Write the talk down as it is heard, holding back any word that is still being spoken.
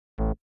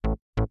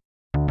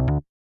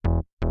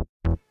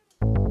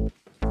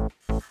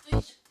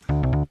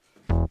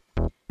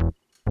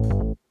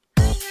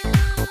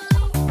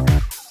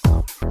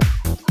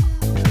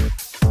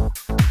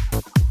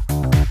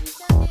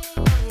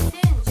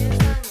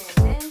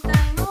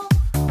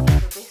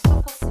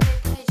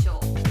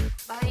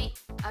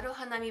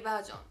バ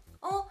ージョン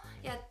を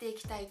やってい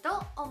きたいと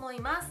思い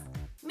ます。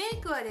メイ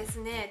クはです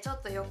ねちょ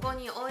っと横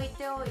に置い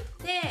ておい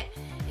て、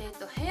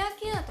ヘア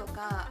ケアと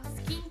か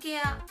スキン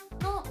ケア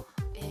の、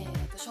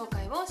紹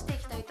介をしてい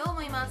きたいと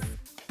思います。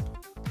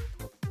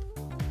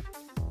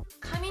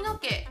髪の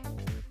毛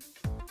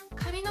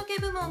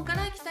部門か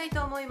らいきたい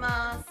と思い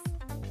ます。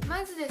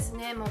まずです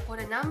ね、もうこ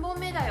れ何本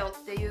目だよ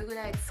っていうぐ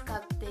らい使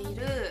ってい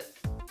る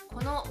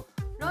この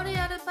ロレ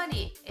アルパ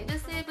リ L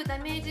セーブダ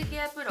メージ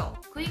ケアプロ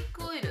クイッ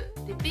クオイル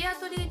リペア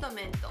トリート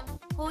メント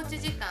放置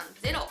時間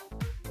0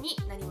に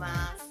なり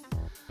ます。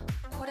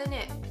これ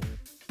ね、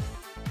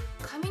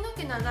髪の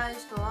毛長い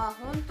人は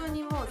本当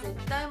にもう絶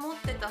対持っ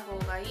てた方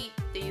がいいっ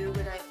ていう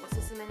ぐらいお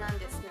すすめなん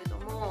ですけれど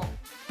も、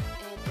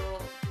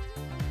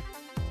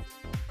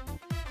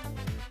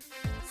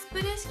スプ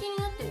レー式に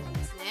なってるん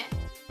ですね。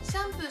シ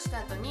ャンプーした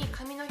後に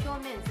髪の表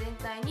面全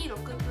体に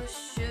6プッ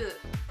シュ、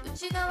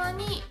内側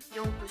に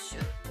4プッシ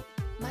ュ。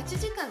待ち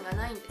時間が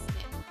ないんです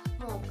ね。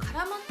もう絡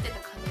まってた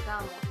髪が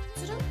もう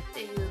つるんっ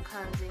ていう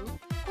感じに。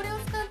これを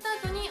使った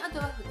後にあと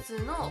は普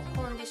通の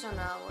コンディショ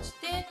ナーをし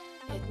て、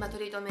ト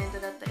リートメント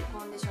だったり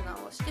コンディショナ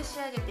ーをして仕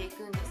上げてい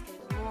くんですけれ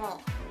ど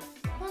も、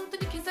本当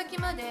に毛先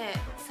まで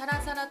サラ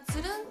サラ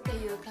つるんって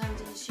いう感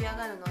じに仕上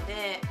がるの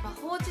で、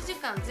放置時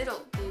間0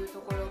っていう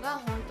ところが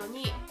本当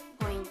に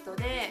ポイント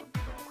で、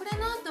これ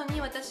の後に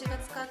私が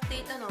使って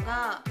いたの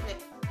がこれ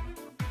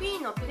フィ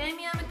ーのプレ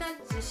ミアムタ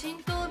ッチ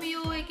浸透美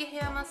容液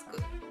ヘアマス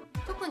ク。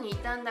特に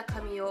傷んだ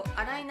髪を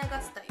洗い流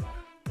すタイプ。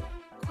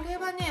これ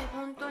はね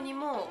本当に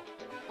も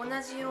う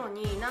同じよう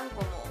に何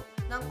個も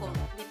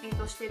リピー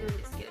トしてるん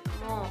ですけれど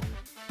も、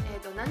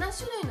7種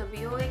類の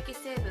美容液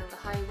成分が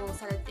配合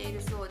されてい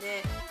るそう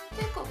で、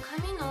結構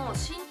髪の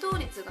浸透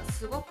率が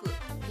すごくい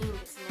いん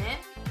です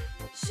ね。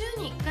週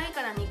に1回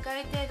から2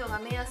回程度が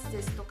目安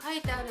ですと書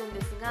いてあるん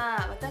です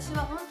が、私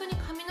は本当に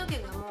髪の毛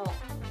がもう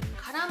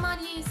絡ま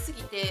りす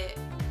ぎて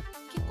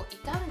結構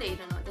傷んでい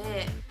るの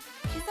で、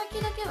毛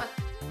先だけは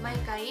毎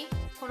回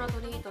このト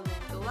リートメン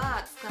ト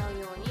は使う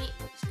ように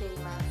してい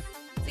ます。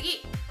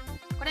次、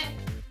これ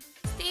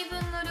スティーブン・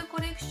ノル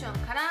コレクション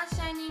カラーシ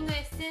ャイニング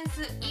エッセン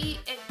ス EX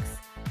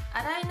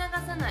洗い流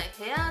さない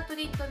ヘアト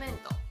リートメン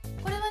ト。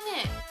これは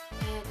ね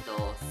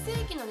正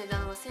規の値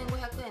段は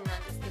1500円な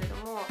んですけれど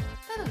も、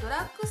多分ド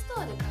ラッグス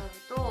トアで買う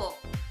と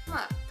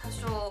多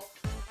少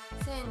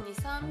1200、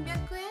300円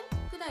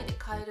くらいで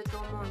買えると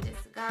思うんで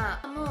す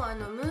が、もう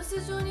ムー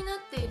ス状になっ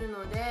ている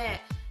の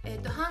で、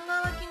半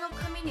乾きの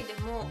髪にで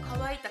も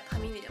乾いた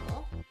髪にで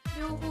も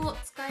両方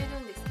使える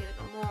んですけれ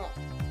ども、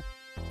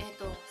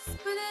ス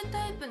プレー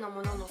タイプの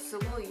ものもす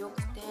ごい良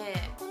くて、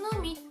この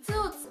3つ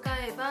を使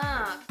え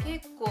ば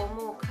結構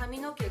もう髪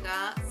の毛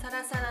がサ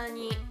ラサラ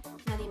に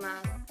なりま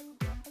す。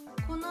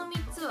この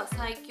3つは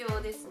最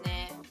強です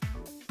ね。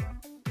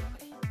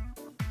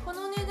こ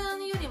の値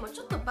段よりも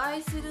ちょっと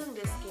倍するん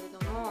ですけれど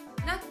も、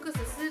ラックスス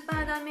ーパ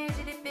ーダメー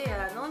ジリペ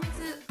ア濃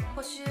密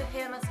補修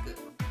ヘアマスク、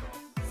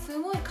す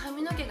ごい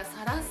髪の毛が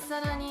サラッ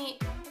サラに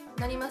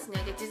なります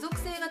ね。で、持続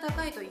性が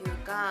高いという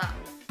か、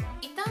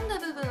傷んだ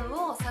部分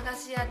を探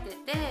し当て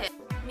て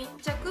密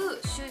着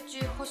集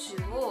中補修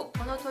を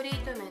このトリ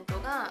ートメント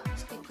が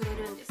してくれ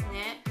るんです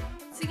ね。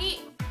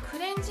次、ク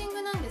レンジン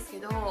グなんですけ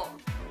ど、こ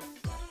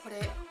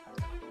れ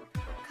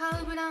カ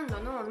ウブラン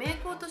ドのメイ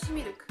ク落とし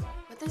ミルク。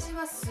私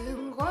はす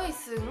ごい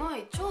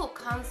超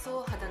乾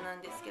燥肌な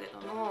んですけれど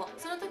も、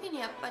その時に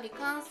やっぱり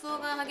乾燥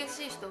が激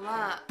しい人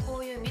はこ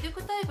ういうミル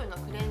クタイプの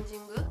クレンジ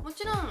ング、も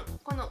ちろん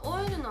この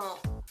オイルの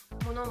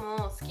もの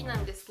も好きな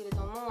んですけれ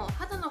ども、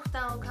肌の負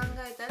担を考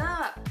えた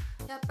ら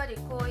やっぱり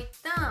こういっ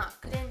た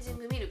クレンジン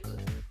グミルク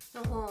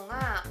の方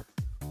が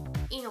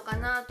いいのか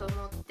なと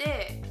思っ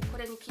てこ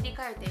れに切り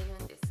替えている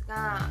んです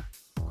が、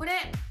こ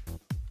れ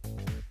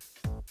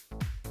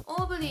オ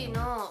ーブリー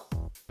の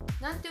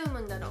なんて読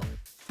むんだろう、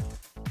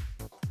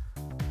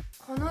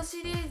この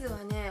シリーズ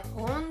はね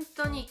本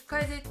当に1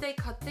回絶対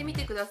買ってみ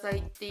てください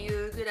って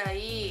いうぐら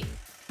いい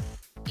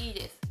い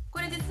です。こ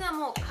れ実は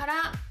もう空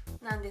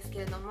なんですけ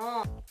れど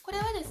も、これ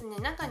はですね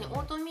中にオ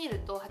ートミール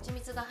と蜂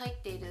蜜が入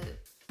ってい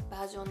る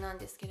バージョンなん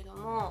ですけれど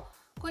も、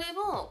これ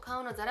を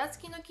顔のざらつ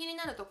きの気に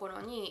なるところ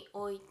に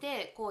置い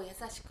てこう優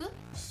しくこ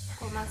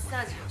うマッサ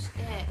ージをし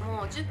て、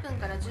もう10分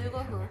から15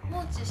分放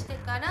置して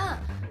から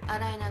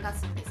洗い流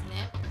すんです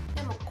ね。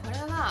でもこれ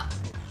は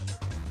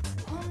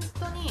本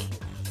当に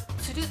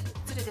ツルッ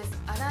ツルで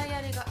す。洗い上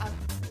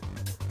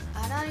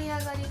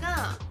がり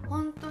が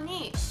本当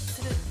に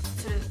ツルッ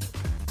ツル。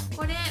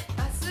これ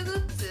バスグ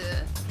ッズ、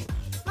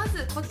ま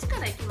ずこっちか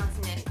らいきます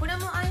ね。これ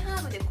もアイハ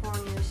ーブで購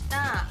入し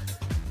た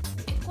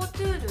エコト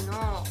ゥール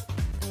の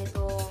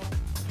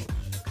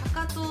か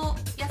かと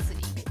ヤス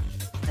リ。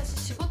私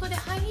仕事で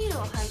ハイヒール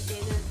を履いてい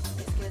るんで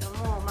すけれど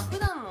も、普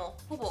段も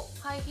ほぼ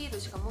ハイヒール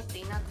しか持って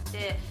いなく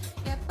て、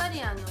やっぱ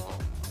りか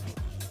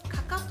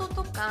かと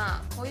と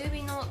か小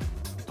指の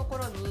とこ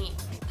ろに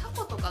タ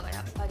コとかが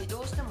やっぱり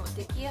どうしても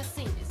できや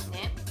すいんです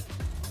ね。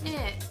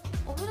で、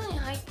お風呂に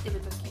入ってる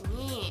時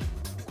に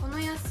この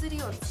ヤス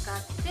リを使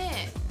っ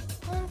て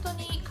本当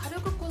に軽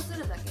くこす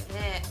るだけ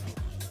で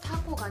タ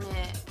コが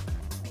ね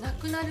な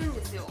くなるん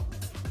ですよ。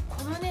こ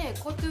このね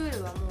コトゥー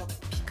ルはもう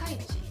ピカイ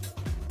チ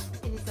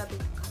エリザベッ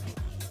カ、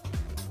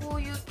こ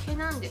ういう毛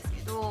なんです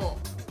けど、こ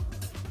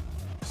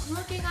の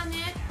毛が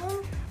ね本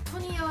当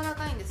に柔ら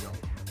かいんですよ。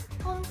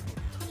本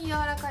当に柔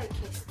らかい毛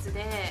質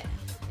で、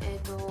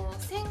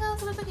洗顔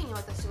する時に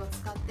私は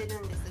使ってる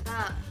んです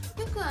が、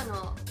よく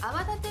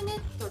泡立てネッ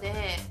ト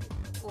で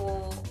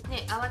こう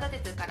ね泡立て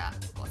てから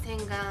こう洗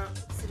顔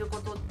する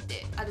ことっ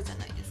てあるじゃ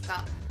ないです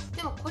か。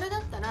でもこれだ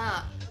った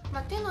ら、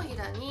手のひ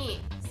ら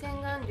に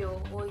洗顔料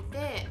を置い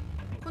て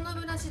この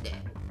ブラシで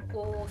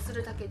こうす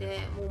るだけ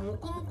でもうモ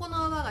コモコ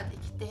の泡がで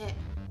きて、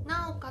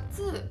なおか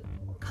つ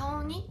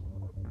顔に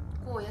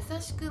こう優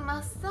しく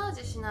マッサー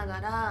ジしなが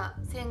ら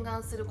洗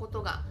顔するこ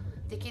とが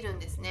できるん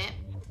です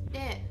ね。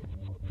で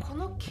こ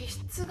の毛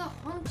質が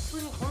本当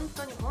に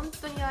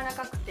柔ら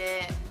かく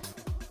て、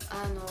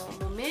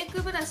もうメイ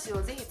クブラシ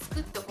をぜひ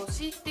作ってほ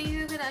しいって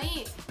いうぐら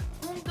い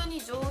本当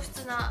に上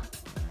質な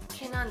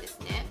毛なんです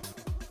ね。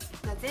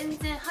全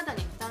然肌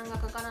に負担が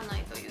かからな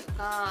いという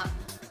か、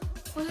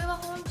これは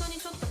本当に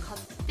ちょっと買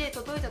って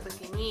届いた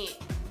時に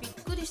びっ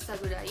くりした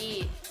ぐら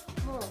い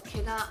もう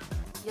毛が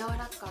柔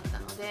らかかった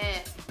の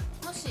で、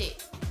もし、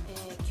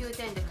9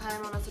点で買い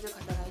物する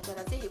方がいた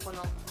らぜひこ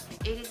の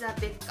エリザ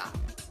ベッカ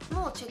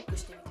もチェック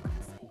してみてくだ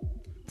さい。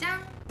じゃん、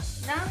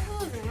ランフ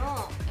ーズ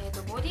の、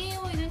ボディ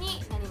オイル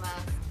になります。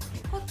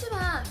こっち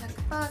は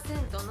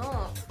 100%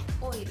 の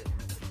オイル、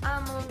ア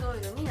ーモンドオ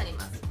イルになり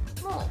ます。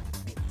もう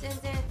全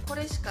然こ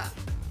れしか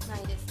な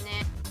いです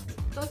ね。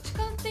どっち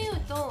かっていう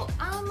と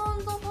アーモ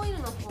ンドオイル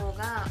の方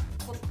が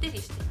こって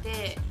りして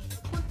て、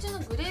こっちの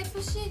グレー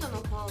プシード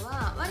の方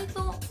は割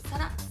とサ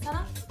ラ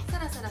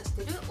サラし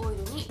てるオイ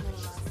ルにな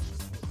ります。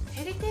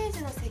ヘリテー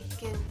ジの石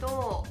鹸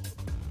と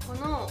こ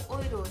の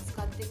オイルを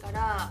使ってか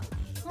ら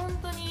本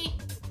当に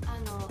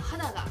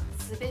肌が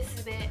すべ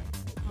すべ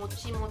も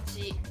ちも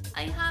ち、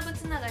アイハーブ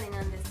つながり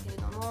なんですけれ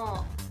ど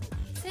も、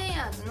セイ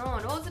ヤーズ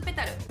のローズペ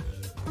タル、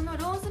この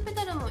ローズペ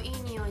タルもいい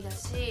匂いだ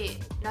し、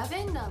ラ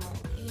ベンダーも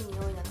いい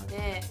匂いなの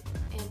で、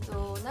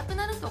なく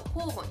なると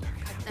交互に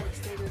買ったり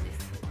しているんで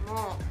すけれど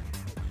も、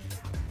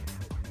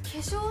化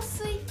粧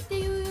水って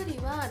いうより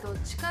はどっ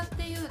ちかっ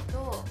ていう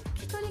と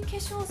拭き取り化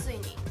粧水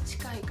に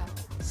近いかも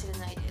しれ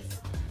ないで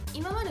す。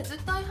今までず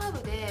っとアイハー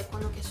ブでこ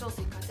の化粧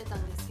水買ってた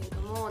んですけれ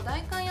ども、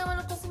代官山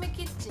のコスメ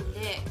キッチン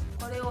で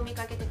これを見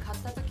かけて買っ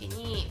た時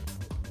に、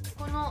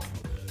このス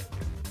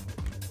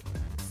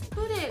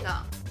プレー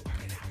が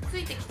つ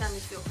いてきたんで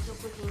すよ、付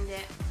属品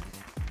で。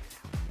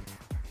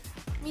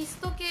ミス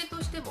ト系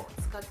としても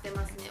使って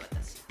ますね、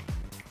私。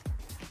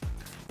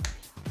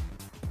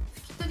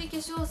拭き取り化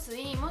粧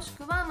水もし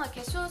くは化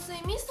粧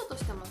水ミストと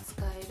しても使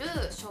え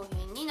る商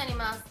品になり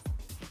ます。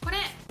これ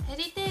ヘ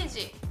リテー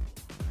ジ、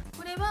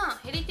これは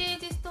ヘリテー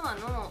ジストア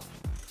の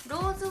ロ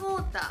ーズウォ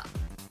ーター、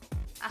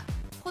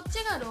こっ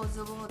ちがロー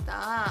ズウォータ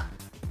ー、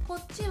こ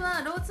っち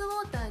はローズウ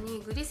ォーター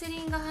にグリセ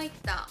リンが入っ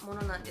たも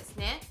のなんです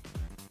ね。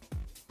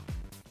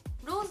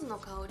ローズの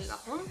香りが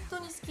本当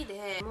に好き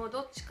で、もう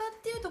どっちか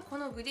っていうとこ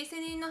のグリセ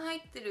リンの入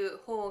ってる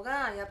方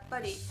がやっぱ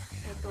り、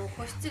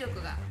保湿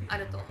力があ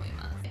ると思い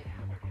ます。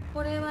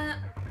これは、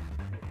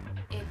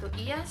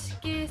癒し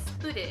系ス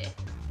プレ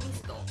ーミ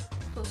スト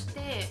とし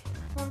て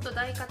本当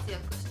大活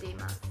躍してい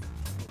ます。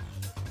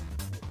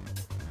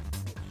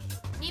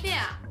ニベ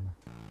ア、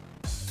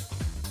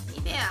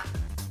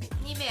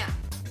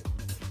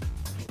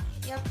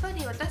やっぱ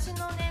り私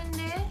の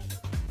年齢、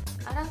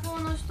アラフォ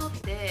ーの人っ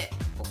て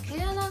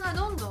毛穴が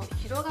どんどん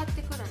広がっ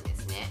てくるんで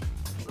すね。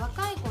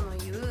若い子の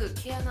言う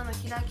毛穴の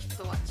開き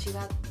とは違っ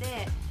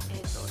て、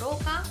老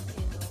化、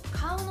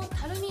顔の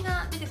たるみ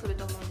が出てくる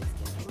と思うんです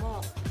けれど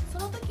も、そ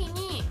の時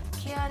に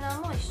毛穴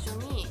も一緒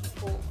に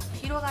こう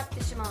広がっ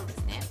てしまうんで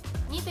すね。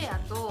ニベア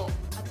と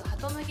あとハ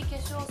トムギ化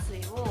粧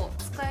水を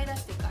使い出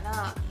してか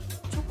ら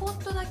ちょこっ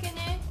とだけ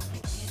ね、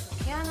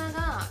毛穴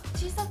が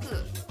小さ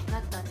くな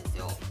ったんです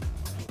よ。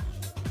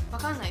わ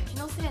かんない、気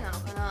のせいなの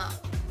かな。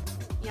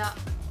いや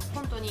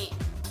本当に。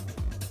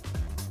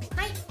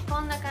はい、こ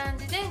んな感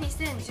じで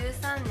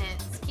2013年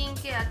スキン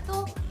ケア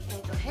と、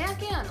ヘア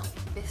ケアの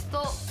ベスト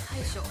大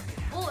賞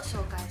を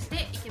紹介し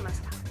ていきま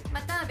した。ま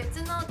た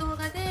別の動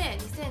画で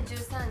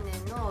2013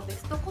年のベ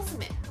ストコス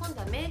メ、今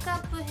度はメイクア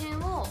ップ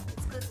編を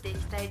作ってい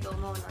きたいと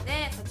思うの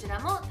で、そちら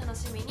も楽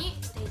しみに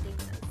していてく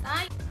だ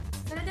さい。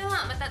それで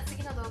はまた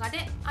次の動画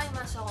で会い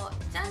ましょう。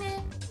じゃあ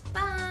ね。